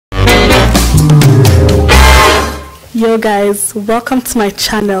Yo guys, welcome to my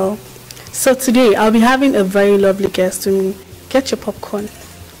channel. So today I'll be having a very lovely guest with me. Get your popcorn,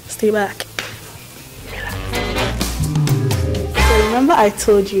 stay back. So remember I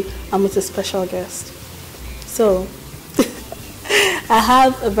told you I'm with a special guest. So I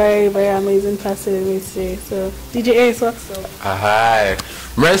have a very amazing person with me today. So DJ Ace, what's up? Hi,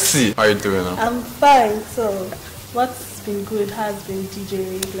 Mercy. How are you doing now? I'm fine. So what's been good has been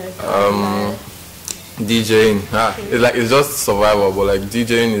DJing like DJing, it's just survival, but like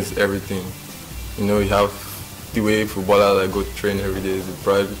DJing is everything. You know, you have the way footballers like go to train every day.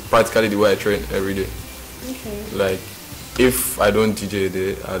 Practically the way I train every day. Okay. Like if I don't DJ a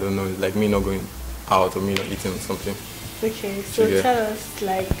day, I don't know. It's like me not going out or me not eating something. Okay, so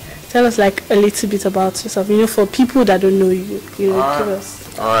tell us like a little bit about yourself. You know, for people that don't know you, give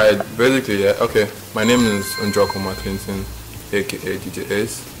us. Alright, basically, yeah. Okay, my name is Clinton, aka DJ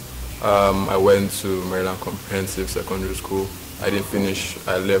Ace. I went to Maryland Comprehensive Secondary School. I didn't finish.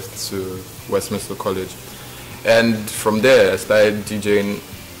 I left to Westminster College, and from there I started DJing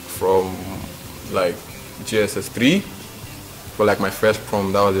from like GSS 3 for like my first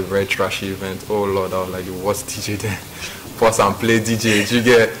prom. That was a very trashy event. Oh Lord, I was like the worst DJ there. Pause and play DJ. You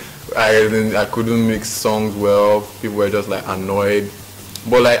get? I couldn't mix songs well. People were just like annoyed,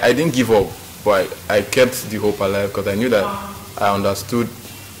 but like I didn't give up. But I kept the hope alive because I knew that I understood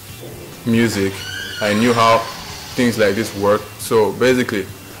music. I knew how things like this work. So basically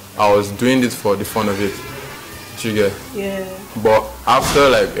I was doing this for the fun of it. You get? Yeah. But after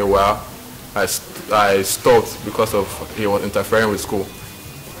like a while I stopped because of he was interfering with school.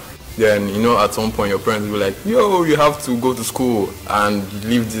 Then you know at some point your parents will be like, yo, you have to go to school and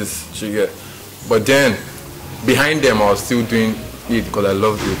leave this. You get? But then behind them I was still doing it because I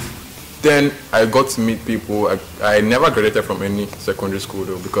loved it. Then I got to meet people. I never graduated from any secondary school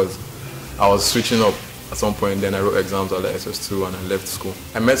though because I was switching up at some point. Then I wrote exams at the SS2 and I left school.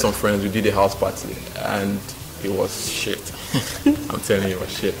 I met some friends. We did a house party and it was shit. I'm telling you, it was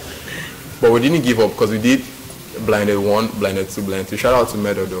shit. But we didn't give up because we did blinded 1, blinded 2, blinded 3. Shout out to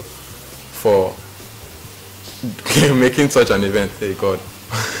Meadow though for making such an event. Hey God,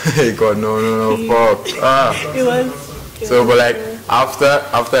 hey God, no, fuck. It was. So, but like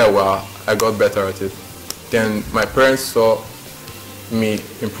after a while, I got better at it. Then my parents saw me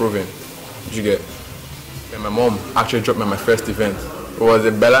improving. Did you get? And my mom actually dropped me my first event. It was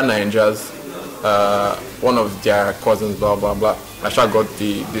a Bella Ninjas, one of their cousins, blah blah blah. I actually got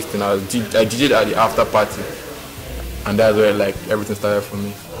this thing. I DJed at the after party, and that's where like everything started for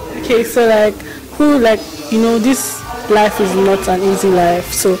me. Okay, so like this life is not an easy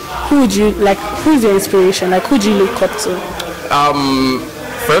life. So who's your inspiration? Like who do you look up to?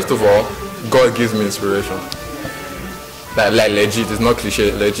 First of all, God gives me inspiration. Like legit, it's not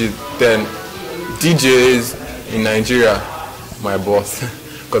cliche, legit. Then DJs in Nigeria, my boss,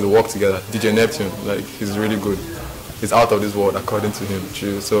 because we work together. DJ Neptune, like he's really good. He's out of this world according to him.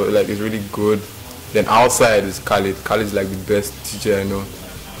 True. So like he's really good. Then outside is Khalid. Khalid is like the best DJ I know.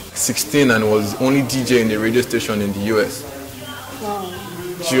 16 and was the only DJ in the radio station in the US. Wow.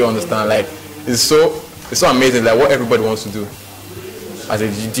 Do you understand? Like it's so amazing. Like what everybody wants to do as a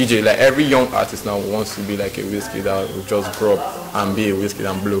DJ. Like every young artist now wants to be like a whiskey that will just grow up and be a whiskey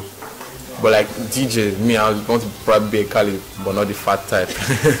and blow. But like DJ, me, I want to probably be a Khalid, but not the fat type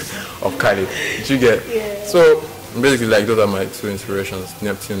of Khalid. Did you get? Yeah. So basically, like those are my two inspirations,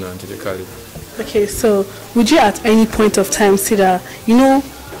 Neptune and DJ Khalid. Okay, so would you at any point of time see that,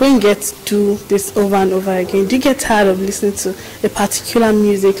 when you get to do this over and over again, do you get tired of listening to a particular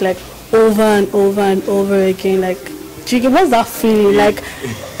music like over and over and over again? Like, do you get, what's that feeling? Like,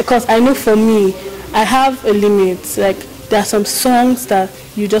 because I know for me, I have a limit. Like, there are some songs that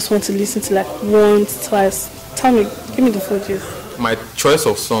you just want to listen to like once, twice. Tell me, give me the footage. My choice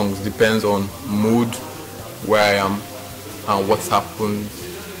of songs depends on mood, where I am, and what's happened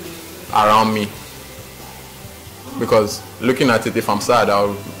around me. Because looking at it, if I'm sad, I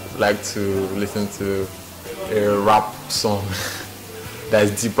would like to listen to a rap song that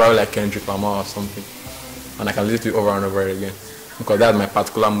is deep, probably like Kendrick Lamar or something, and I can listen to it over and over again because that's my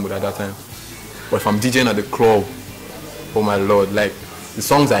particular mood at that time. But if I'm DJing at the club, oh my Lord, like the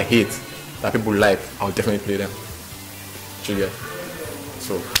songs I hate that people like, I'll definitely play them.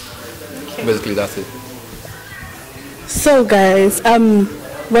 So basically that's it. So guys,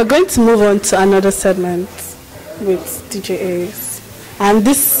 we're going to move on to another segment with DJ Ace, and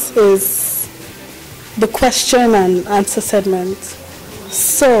this is the question and answer segment.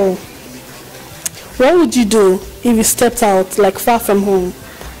 So what would you do if you stepped out like far from home,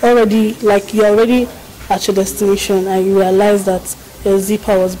 already like you're already at your destination and you realize that your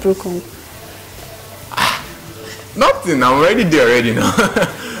zipper was broken? Nothing. I'm already there already now.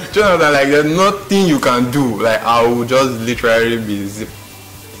 Jonathan, like there's nothing you can do. Like I will just literally be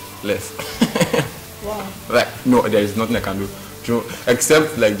zipless. Wow. Like no, there is nothing I can do.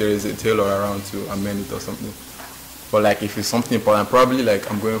 Except like there is a tailor around to amend it or something. But like if it's something important, probably like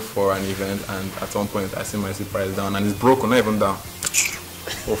I'm going for an event and at some point I see my zip price down and it's broken, not even down.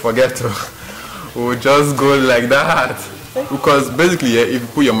 We'll forget to. We'll just go like that. Because basically, yeah, if you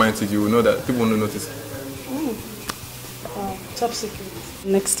put your mind to it, you will know that people will notice. Wow, top secret.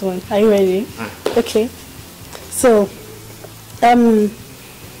 Next one. Are you ready? Okay. So,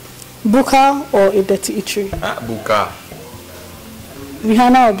 Buka or a dirty eatery? Buka.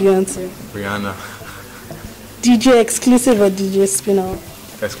 Rihanna or Beyonce? Rihanna. DJ exclusive or DJ spin-out?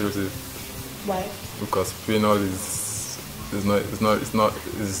 Exclusive. Why? Because spin-out no,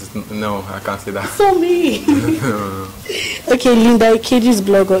 I can't say that. So me. Okay, Linda Ikeji's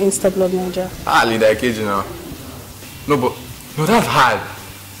blog or Insta blog manager? Linda Ikeji now. No, that's hard.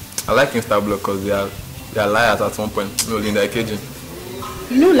 I like Insta blog because they are liars at some point. No, Linda Ikeji.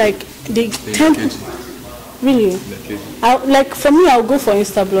 You know, like they tend. Really? Like for me, I'll go for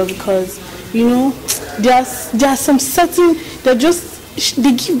Insta blog because you know there are some certain they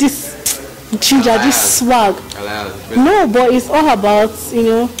give this ginger, this swag. No, but it's all about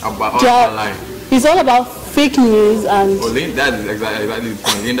it's all about fake news and. Oh, that is exactly the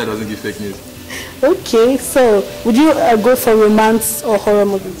point. Linda doesn't give fake news. Okay, so would you go for romance or horror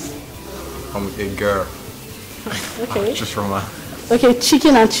movies? I'm a girl. Okay. Just romance. Okay,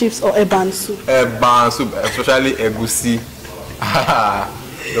 chicken and chips or eban soup? Eban soup, especially egusi.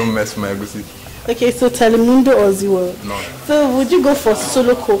 Don't mess with my egusi. Okay, so Telemundo or Zero? No. So would you go for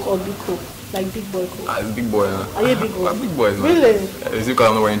solo coke or big coke? Like big boy coke? It's big boy, huh? Are you a big boy? Big boy, man. Really? Is it because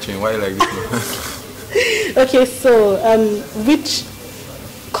I'm not wearing chain? Why you like this? Okay, so which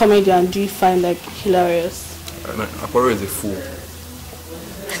comedian do you find like hilarious? Akporo is a fool.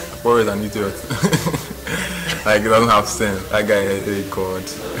 Akporo is an idiot. Like he doesn't have sense. That guy is very god.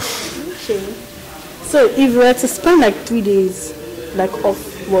 Okay. So if you were to spend like 3 days like off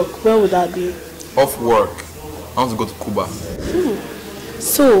work, where would that be? Off work? I want to go to Cuba.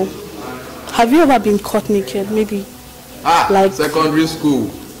 So have you ever been caught naked? Maybe like secondary school.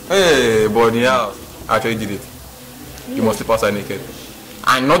 Hey, body out. I actually did it. You must sleep outside naked.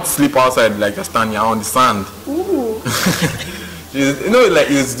 And not sleep outside like you're standing on the sand. Ooh. You know, like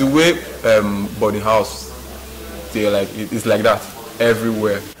it's the way body house. They like it's like that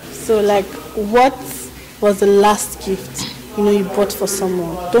everywhere. So like, what was the last gift you bought for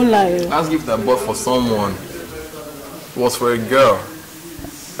someone? Don't lie. Last gift I bought for someone was for a girl.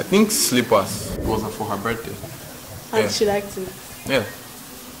 I think slippers. It was for her birthday. And she liked it. Yeah.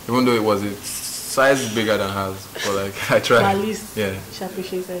 Even though it was a size bigger than hers, but like I tried. At least yeah. She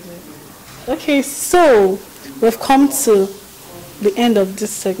appreciated it. Okay, so we've come to the end of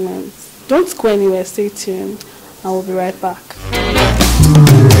this segment. Don't go anywhere. Stay tuned. I will be right back.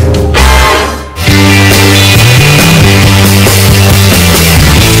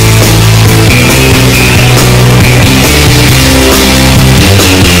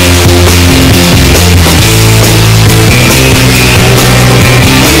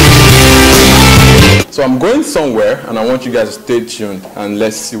 So I'm going somewhere and I want you guys to stay tuned and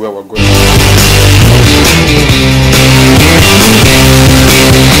let's see where we're going.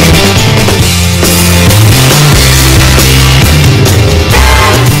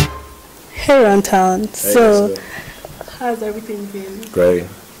 Hey Runtown. So how's everything been? Great.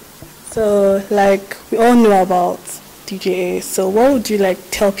 So like we all know about DJ Ace. So what would you like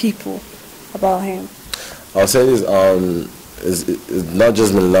tell people about him? I'll say this, it's not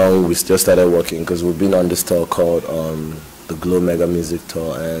just been long, we just started working because we've been on this tour called the Glow Mega Music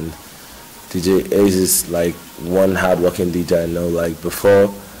Tour, and DJ Ace is like one hard-working DJ I know. Like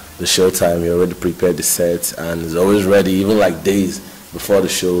before the show time, he already prepared the sets and is always ready, even like days before the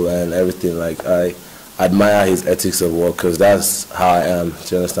show and everything. Like I admire his ethics of work because that's how I am, do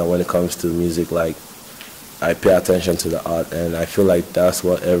you understand, when it comes to music. Like I pay attention to the art and I feel like that's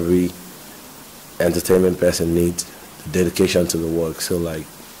what every entertainment person needs, the dedication to the work. So like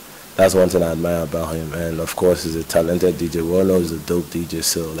that's one thing I admire about him, and of course he's a talented DJ. We all know he's a dope DJ,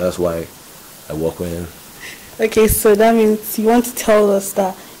 so that's why I work with him. Okay, so that means you want to tell us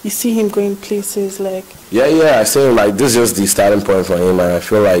that you see him going places like... Yeah, I say like this is just the starting point for him, and I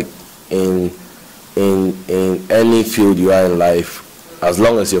feel like in any field you are in life, as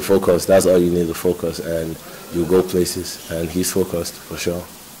long as you're focused, that's all you need to focus, and you go places, and he's focused for sure.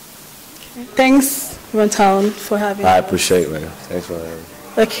 Thanks, Runtown, for having me. I appreciate it, man. Thanks for having me.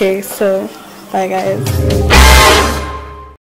 Okay, so bye guys.